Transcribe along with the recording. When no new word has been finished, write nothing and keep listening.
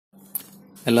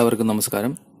എല്ലാവർക്കും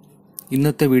നമസ്കാരം.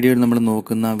 ഇന്നത്തെ വീഡിയോയിൽ നമ്മൾ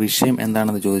നോക്കുന്ന വിഷയം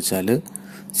എന്താണെന്ന് ചോദിച്ചാൽ,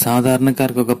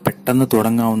 സാധാരണക്കാർക്കൊക്കെ പെട്ടെന്ന്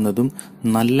തുടങ്ങാവുന്നതും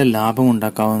നല്ല ലാഭം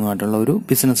ഉണ്ടാക്കാവുന്നതുമായിട്ടുള്ള ഒരു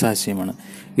ബിസിനസ് ആശയമാണ്.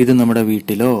 ഇത് നമ്മുടെ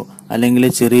വീട്ടിലോ അല്ലെങ്കിൽ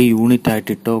ചെറിയ യൂണിറ്റ്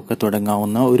ആയിട്ടിട്ടോ ഒക്കെ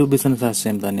തുടങ്ങാവുന്ന ഒരു ബിസിനസ്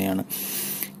ആശയം തന്നെയാണ്.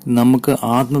 നമുക്ക്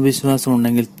ആത്മവിശ്വാസം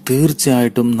ഉണ്ടെങ്കിൽ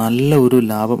തീർച്ചയായിട്ടും നല്ല ഒരു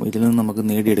ലാഭം ഇതിൽ നിന്ന് നമുക്ക്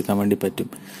നേടിയെടുക്കാൻ വേണ്ടി പറ്റും.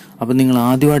 അപ്പം നിങ്ങൾ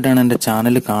ആദ്യമായിട്ടാണ് എൻ്റെ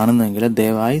ചാനൽ കാണുന്നതെങ്കിൽ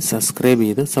ദയവായി സബ്സ്ക്രൈബ്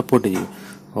ചെയ്ത് സപ്പോർട്ട് ചെയ്യൂ.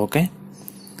 ഓക്കെ.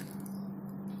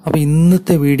 അപ്പൊ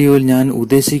ഇന്നത്തെ വീഡിയോയിൽ ഞാൻ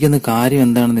ഉദ്ദേശിക്കുന്ന കാര്യം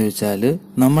എന്താണെന്ന് ചോദിച്ചാൽ,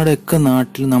 നമ്മുടെയൊക്കെ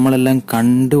നാട്ടിൽ നമ്മളെല്ലാം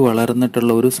കണ്ടു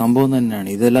വളർന്നിട്ടുള്ള ഒരു സംഭവം തന്നെയാണ്.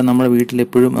 ഇതെല്ലാം നമ്മുടെ വീട്ടിൽ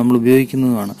എപ്പോഴും നമ്മൾ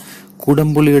ഉപയോഗിക്കുന്നതുമാണ്.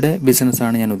 കുടംപുളിയുടെ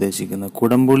ബിസിനസ്സാണ് ഞാൻ ഉദ്ദേശിക്കുന്നത്.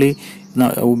 കുടംപുളി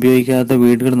ഉപയോഗിക്കാത്ത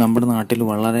വീടുകൾ നമ്മുടെ നാട്ടിൽ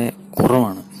വളരെ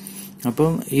കുറവാണ്.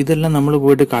 അപ്പം ഇതെല്ലാം നമ്മൾ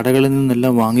പോയിട്ട് കടകളിൽ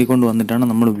നിന്നെല്ലാം വാങ്ങിക്കൊണ്ട് വന്നിട്ടാണ്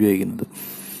നമ്മൾ ഉപയോഗിക്കുന്നത്.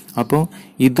 അപ്പോൾ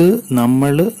ഇത്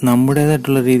നമ്മൾ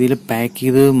നമ്മുടേതായിട്ടുള്ള രീതിയിൽ പാക്ക്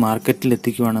ചെയ്ത് മാർക്കറ്റിൽ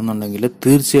എത്തിക്കുകയാണെന്നുണ്ടെങ്കിൽ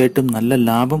തീർച്ചയായിട്ടും നല്ല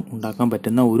ലാഭം ഉണ്ടാക്കാൻ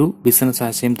പറ്റുന്ന ഒരു ബിസിനസ്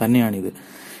ആശയം തന്നെയാണിത്.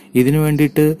 ഇതിനു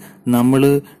വേണ്ടിയിട്ട് നമ്മൾ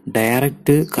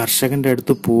ഡയറക്റ്റ് കർഷകന്റെ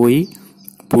അടുത്ത് പോയി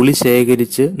പുളി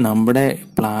ശേഖരിച്ച് നമ്മുടെ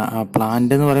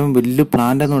പ്ലാന്റ് എന്ന് പറയുമ്പോൾ വലിയ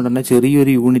പ്ലാന്റ് എന്ന് പറഞ്ഞാൽ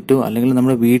ചെറിയൊരു യൂണിറ്റോ അല്ലെങ്കിൽ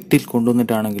നമ്മുടെ വീട്ടിൽ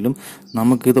കൊണ്ടുവന്നിട്ടാണെങ്കിലും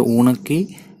നമുക്കിത് ഉണക്കി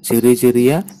ചെറിയ ചെറിയ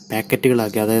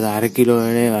പാക്കറ്റുകളാക്കി, അതായത് 1/2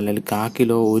 കിലോയുടെ അല്ലെങ്കിൽ 1/4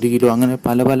 കിലോ 1 കിലോ അങ്ങനെ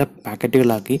പല പല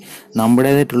പാക്കറ്റുകളാക്കി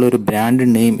നമ്മുടേതായിട്ടുള്ള ഒരു ബ്രാൻഡ്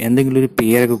നെയിം എന്തെങ്കിലും ഒരു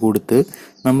പേരൊക്കെ കൊടുത്ത്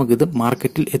നമുക്കിത്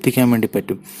മാർക്കറ്റിൽ എത്തിക്കാൻ വേണ്ടി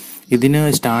പറ്റും. ഇതിന്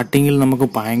സ്റ്റാർട്ടിങ്ങിൽ നമുക്ക്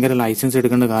ഭയങ്കര ലൈസൻസ്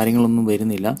എടുക്കേണ്ട കാര്യങ്ങളൊന്നും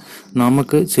വരുന്നില്ല.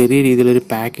 നമുക്ക് ചെറിയ രീതിയിലൊരു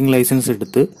പാക്കിംഗ് ലൈസൻസ്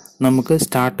എടുത്ത് നമുക്ക്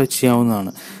സ്റ്റാർട്ട്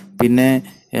ചെയ്യാവുന്നതാണ്. പിന്നെ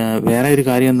വേറെ ഒരു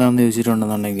കാര്യം എന്താണെന്ന്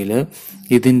ചോദിച്ചിട്ടുണ്ടെന്നുണ്ടെങ്കിൽ,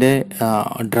 ഇതിന്റെ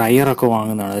ഡ്രയറൊക്കെ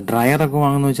വാങ്ങുന്നതാണ്. ഡ്രയറൊക്കെ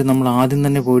വാങ്ങുന്ന വെച്ചാൽ നമ്മൾ ആദ്യം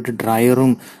തന്നെ പോയിട്ട്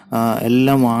ഡ്രയറും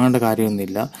എല്ലാം വാങ്ങേണ്ട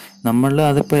കാര്യമൊന്നുമില്ല. നമ്മൾ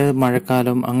അതിപ്പോൾ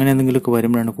മഴക്കാലം അങ്ങനെ എന്തെങ്കിലുമൊക്കെ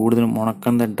വരുമ്പോഴാണ് കൂടുതലും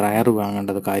ഉണക്കുന്ന ഡ്രയർ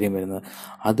വാങ്ങേണ്ടത് കാര്യം വരുന്നത്.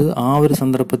 അത് ആ ഒരു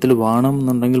സന്ദർഭത്തിൽ വേണം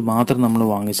എന്നുണ്ടെങ്കിൽ മാത്രം നമ്മൾ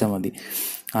വാങ്ങിച്ചാൽ മതി.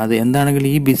 അത് എന്താണെങ്കിലും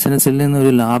ഈ ബിസിനസ്സിൽ നിന്ന്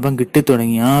ഒരു ലാഭം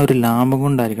കിട്ടിത്തുടങ്ങി ആ ഒരു ലാഭം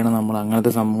കൊണ്ടായിരിക്കണം നമ്മൾ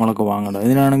അങ്ങനത്തെ സംഭവങ്ങളൊക്കെ വാങ്ങേണ്ടത്.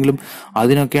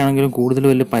 അതിനൊക്കെ ആണെങ്കിലും കൂടുതൽ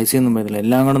വലിയ പൈസയൊന്നും വരുന്നില്ല.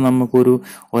 എല്ലാം കൂടെ നമുക്കൊരു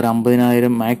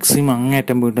 50,000 മാക്സിമം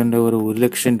അങ്ങേറ്റം പോയിട്ടുണ്ട് ഒരു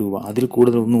 1,00,000 രൂപ, അതിൽ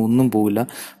കൂടുതൽ ഒന്നും പോവില്ല.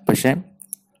 പക്ഷെ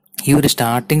ഈ ഒരു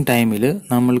സ്റ്റാർട്ടിങ് ടൈമിൽ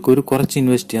നമ്മൾക്കൊരു കുറച്ച്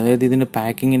ഇൻവെസ്റ്റ് ചെയ്യാം. അതായത് ഇതിന്റെ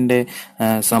പാക്കിങ്ങിന്റെ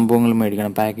സംഭവങ്ങൾ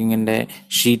മേടിക്കണം, പാക്കിങ്ങിന്റെ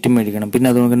ഷീറ്റ് മേടിക്കണം, പിന്നെ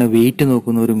അതുകൊണ്ട് തന്നെ വെയിറ്റ്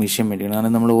നോക്കുന്ന ഒരു മെഷീൻ മേടിക്കണം.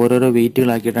 കാരണം നമ്മൾ ഓരോരോ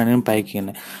വെയിറ്റുകളാക്കിയിട്ടാണ് പാക്ക്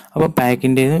ചെയ്യുന്നത്. അപ്പോൾ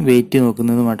പാക്കിൻ്റെയും വെയിറ്റ്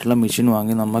നോക്കുന്നതുമായിട്ടുള്ള മെഷീൻ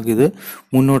വാങ്ങി നമുക്കിത്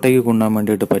മുന്നോട്ടേക്ക് കൊണ്ടുപോകാൻ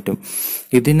വേണ്ടിയിട്ട് പറ്റും.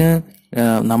 ഇതിന്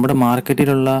നമ്മുടെ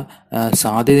മാർക്കറ്റിലുള്ള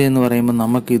സാധ്യത എന്ന് പറയുമ്പോൾ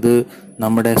നമുക്കിത്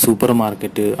നമ്മുടെ സൂപ്പർ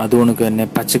മാർക്കറ്റ്, അതുകൊണ്ട് തന്നെ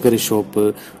പച്ചക്കറി ഷോപ്പ്,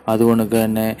 അതുകൊണ്ട്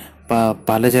തന്നെ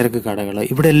പലചരക്ക് കടകൾ,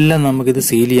 ഇവിടെ എല്ലാം നമുക്കിത്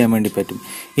സെയിൽ ചെയ്യാൻ വേണ്ടി പറ്റും.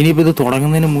 ഇനിയിപ്പോൾ ഇത്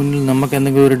തുടങ്ങുന്നതിന് മുന്നിൽ നമുക്ക്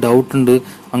എന്തെങ്കിലും ഒരു ഡൗട്ട് ഉണ്ട്,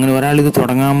 അങ്ങനെ ഒരാൾ ഇത്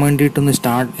തുടങ്ങാൻ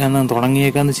വേണ്ടിയിട്ടൊന്ന്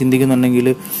തുടങ്ങിയേക്കാന്ന് ചിന്തിക്കുന്നുണ്ടെങ്കിൽ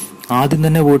ആദ്യം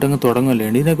തന്നെ പോയിട്ട് അങ്ങ് തുടങ്ങുമല്ലേ.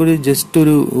 ഇതിനൊക്കെ ഒരു ജസ്റ്റ്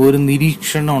ഒരു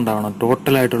നിരീക്ഷണം ഉണ്ടാവണം,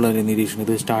 ടോട്ടലായിട്ടുള്ള ഒരു നിരീക്ഷണം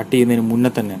ഇത് സ്റ്റാർട്ട് ചെയ്യുന്നതിന്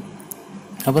മുന്നേ തന്നെ.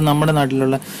 അപ്പം നമ്മുടെ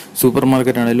നാട്ടിലുള്ള സൂപ്പർ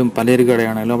മാർക്കറ്റ് ആണെങ്കിലും പലചരക്ക്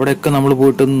കടയാണെങ്കിലും അവിടെയൊക്കെ നമ്മൾ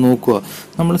പോയിട്ടൊന്ന് നോക്കുക.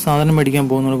 നമ്മൾ സാധനം മേടിക്കാൻ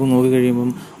പോകുന്നവർക്ക് നോക്കി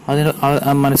കഴിയുമ്പം അതിന്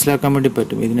മനസ്സിലാക്കാൻ വേണ്ടി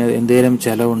പറ്റും ഇതിന് എന്തെങ്കിലും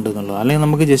ചിലവുണ്ട് എന്നുള്ളത്. അല്ലെങ്കിൽ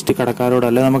നമുക്ക് ജസ്റ്റ് കടക്കാരോട്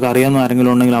അല്ലെങ്കിൽ നമുക്ക് അറിയാവുന്ന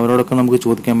ആരെങ്കിലും ഉണ്ടെങ്കിൽ അവരോടൊക്കെ നമുക്ക്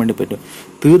ചോദിക്കാൻ വേണ്ടി പറ്റും.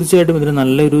 തീർച്ചയായിട്ടും ഇതിന്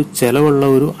നല്ലൊരു ചിലവുള്ള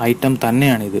ഒരു ഐറ്റം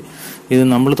തന്നെയാണിത്. ഇത്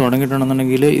നമ്മൾ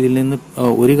തുടങ്ങിയിട്ടുണ്ടെന്നുണ്ടെങ്കിൽ ഇതിൽ നിന്ന്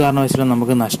ഒരു കാരണവശാലും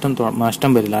നമുക്ക്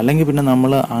നഷ്ടം വരില്ല. അല്ലെങ്കിൽ പിന്നെ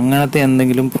നമ്മൾ അങ്ങനത്തെ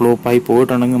എന്തെങ്കിലും ഫ്ലോപ്പായി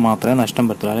പോയിട്ടുണ്ടെങ്കിൽ മാത്രമേ നഷ്ടം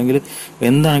വരത്തുള്ളൂ. അല്ലെങ്കിൽ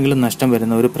എന്താണെങ്കിലും നഷ്ടം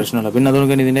വരുന്ന ഒരു പ്രശ്നമല്ല. പിന്നെ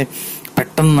അതുകൊണ്ട് തന്നെ ഇതിന്റെ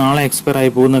പെട്ടെന്ന് നാളെ എക്സ്പയർ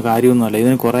ആയി പോകുന്ന കാര്യമൊന്നുമല്ല.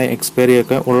 ഇതിന് കുറെ എക്സ്പയറി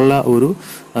ഒക്കെ ഉള്ള ഒരു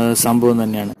സംഭവം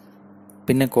തന്നെയാണ്.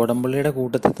 പിന്നെ കുടംപുള്ളിയുടെ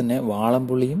കൂട്ടത്തിൽ തന്നെ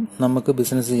വാളംപുള്ളിയും നമുക്ക്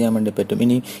ബിസിനസ് ചെയ്യാൻ വേണ്ടി പറ്റും.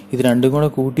 ഇനി ഇത് രണ്ടും കൂടെ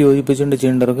കൂട്ടി യോജിപ്പിച്ചുകൊണ്ട്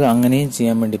ചെയ്യേണ്ടവർക്ക് അങ്ങനെയും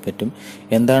ചെയ്യാൻ വേണ്ടി പറ്റും.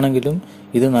 എന്താണെങ്കിലും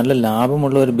ഇത് നല്ല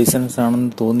ലാഭമുള്ള ഒരു ബിസിനസ്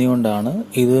ആണെന്ന് തോന്നിയുകൊണ്ടാണ്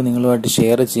ഇത് നിങ്ങളുമായിട്ട്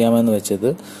ഷെയർ ചെയ്യാമെന്ന് വെച്ചത്.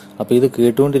 അപ്പോൾ ഇത്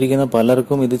കേട്ടുകൊണ്ടിരിക്കുന്ന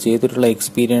പലർക്കും ഇത് ചെയ്തിട്ടുള്ള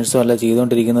എക്സ്പീരിയൻസോ അല്ല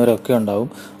ചെയ്തുകൊണ്ടിരിക്കുന്നവരൊക്കെ ഉണ്ടാവും.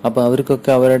 അപ്പോൾ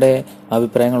അവർക്കൊക്കെ അവരുടെ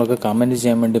അഭിപ്രായങ്ങളൊക്കെ കമന്റ്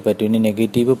ചെയ്യാൻ വേണ്ടി പറ്റും. ഇനി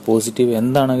നെഗറ്റീവ് പോസിറ്റീവ്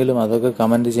എന്താണെങ്കിലും അതൊക്കെ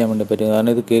കമന്റ് ചെയ്യാൻ വേണ്ടി പറ്റും.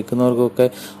 കാരണം ഇത് കേൾക്കുന്നവർക്കൊക്കെ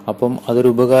അപ്പം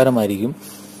അതൊരു ഉപകാരമായിരിക്കും.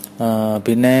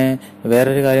 പിന്നെ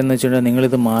വേറൊരു കാര്യം എന്ന് വെച്ചിട്ടുണ്ടെങ്കിൽ,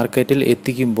 നിങ്ങളിത് മാർക്കറ്റിൽ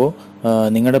എത്തിക്കുമ്പോൾ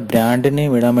നിങ്ങളുടെ ബ്രാൻഡ്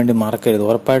നെയിം ഇടാൻ വേണ്ടി മറക്കരുത്.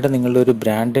 ഉറപ്പായിട്ടും നിങ്ങളുടെ ഒരു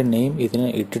ബ്രാൻഡ് നെയിം ഇതിന്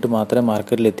ഇട്ടിട്ട് മാത്രമേ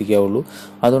മാർക്കറ്റിൽ എത്തിക്കാവുള്ളൂ.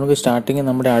 അതുകൊണ്ട് സ്റ്റാർട്ടിങ്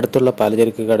നമ്മുടെ അടുത്തുള്ള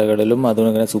പലചരക്ക് കടകളിലും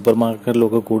അതുകൊണ്ട് തന്നെ സൂപ്പർ മാർക്കറ്റിലും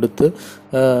ഒക്കെ കൊടുത്ത്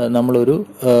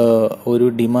ഒരു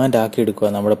ഡിമാൻഡ് ആക്കി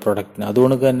എടുക്കുക നമ്മുടെ പ്രൊഡക്റ്റിന്.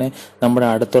 അതുകൊണ്ട് തന്നെ നമ്മുടെ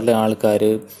അടുത്തുള്ള ആൾക്കാർ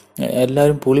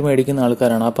എല്ലാവരും പുളി മേടിക്കുന്ന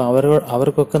ആൾക്കാരാണ്. അപ്പോൾ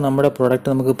അവർക്കൊക്കെ നമ്മുടെ പ്രൊഡക്റ്റ്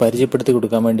നമുക്ക് പരിചയപ്പെടുത്തി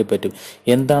കൊടുക്കാൻ വേണ്ടി പറ്റും.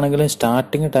 എന്താണെങ്കിലും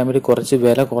സ്റ്റാർട്ടിങ് ടൈമിൽ കുറച്ച്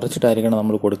വില കുറച്ചിട്ടായിരിക്കണം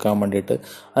നമ്മൾ കൊടുക്കാൻ വേണ്ടിയിട്ട്.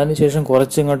 അതിനുശേഷം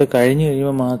കുറച്ച് ഇങ്ങോട്ട് കഴിഞ്ഞ്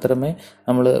കഴിയുമ്പോൾ മാത്രമേ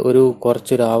നമ്മൾ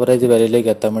കുറച്ചൊരു ആവറേജ് വിലയിലേക്ക്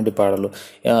എത്താൻ വേണ്ടി പാടുള്ളൂ.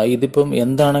 ഇതിപ്പം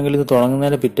എന്താണെങ്കിലും ഇത്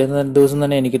തുടങ്ങുന്നതിന് പിറ്റേന്ന് ദിവസം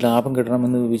തന്നെ എനിക്ക് ലാഭം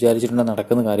കിട്ടണമെന്ന് വിചാരിച്ചിട്ടുണ്ടെങ്കിൽ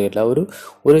നടക്കുന്ന കാര്യമല്ല.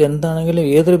 എന്താണെങ്കിലും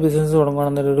ഏതൊരു ബിസിനസ്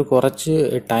തുടങ്ങുകയാണെന്നുണ്ടെങ്കിൽ ഒരു കുറച്ച്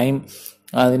ടൈം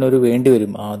അതിനൊരു വേണ്ടി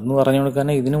വരും. അതെന്ന് പറഞ്ഞു കൊടുക്കാൻ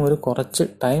ഇതിനും ഒരു കുറച്ച്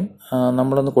ടൈം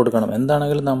നമ്മളൊന്ന് കൊടുക്കണം.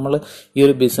 എന്താണെങ്കിലും നമ്മൾ ഈ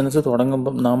ഒരു ബിസിനസ്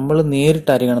തുടങ്ങുമ്പം നമ്മൾ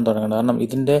നേരിട്ടായിരിക്കണം തുടങ്ങണം. കാരണം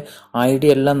ഇതിൻ്റെ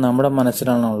ഐഡിയ എല്ലാം നമ്മുടെ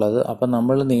മനസ്സിലാണ് ഉള്ളത്. അപ്പം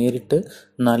നമ്മൾ നേരിട്ട്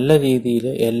നല്ല രീതിയിൽ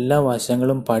എല്ലാ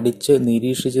വശങ്ങളും പഠിച്ച്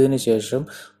നിരീക്ഷിച്ചതിന് ശേഷം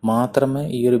മാത്രമേ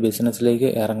ഈ ഒരു ബിസിനസ്സിലേക്ക്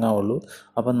ഇറങ്ങാവുള്ളൂ.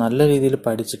 അപ്പം നല്ല രീതിയിൽ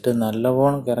പഠിച്ചിട്ട്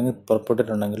നല്ലവണ്ണം ഇറങ്ങി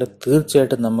പുറപ്പെട്ടിട്ടുണ്ടെങ്കിൽ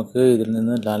തീർച്ചയായിട്ടും നമുക്ക് ഇതിൽ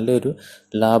നിന്ന് നല്ലൊരു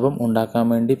ലാഭം ഉണ്ടാക്കാൻ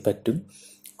വേണ്ടി പറ്റും,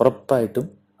 ഉറപ്പായിട്ടും.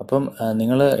 അപ്പം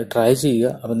നിങ്ങൾ ട്രൈ ചെയ്യുക.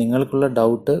 അപ്പം നിങ്ങൾക്കുള്ള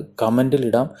ഡൗട്ട്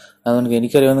കമൻറ്റിലിടാം. അതുകൊണ്ട്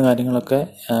എനിക്കറിയാവുന്ന കാര്യങ്ങളൊക്കെ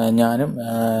ഞാനും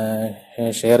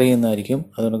ഷെയർ ചെയ്യുന്നതായിരിക്കും.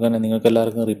 അതുകൊണ്ട് തന്നെ നിങ്ങൾക്ക്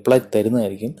എല്ലാവർക്കും റിപ്ലൈ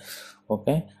തരുന്നതായിരിക്കും.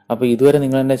 ഓക്കെ, അപ്പോൾ ഇതുവരെ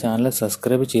നിങ്ങൾ എൻ്റെ ചാനൽ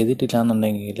സബ്സ്ക്രൈബ് ചെയ്തിട്ടില്ല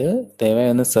എന്നുണ്ടെങ്കിൽ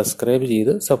ദയവായി ഒന്ന് സബ്സ്ക്രൈബ്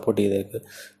ചെയ്ത് സപ്പോർട്ട് ചെയ്തേക്ക്.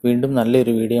 വീണ്ടും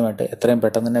നല്ലൊരു വീഡിയോ ആയിട്ട് എത്രയും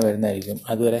പെട്ടെന്ന് തന്നെ വരുന്നതായിരിക്കും.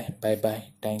 അതുവരെ ബൈ ബൈ,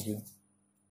 താങ്ക് യു.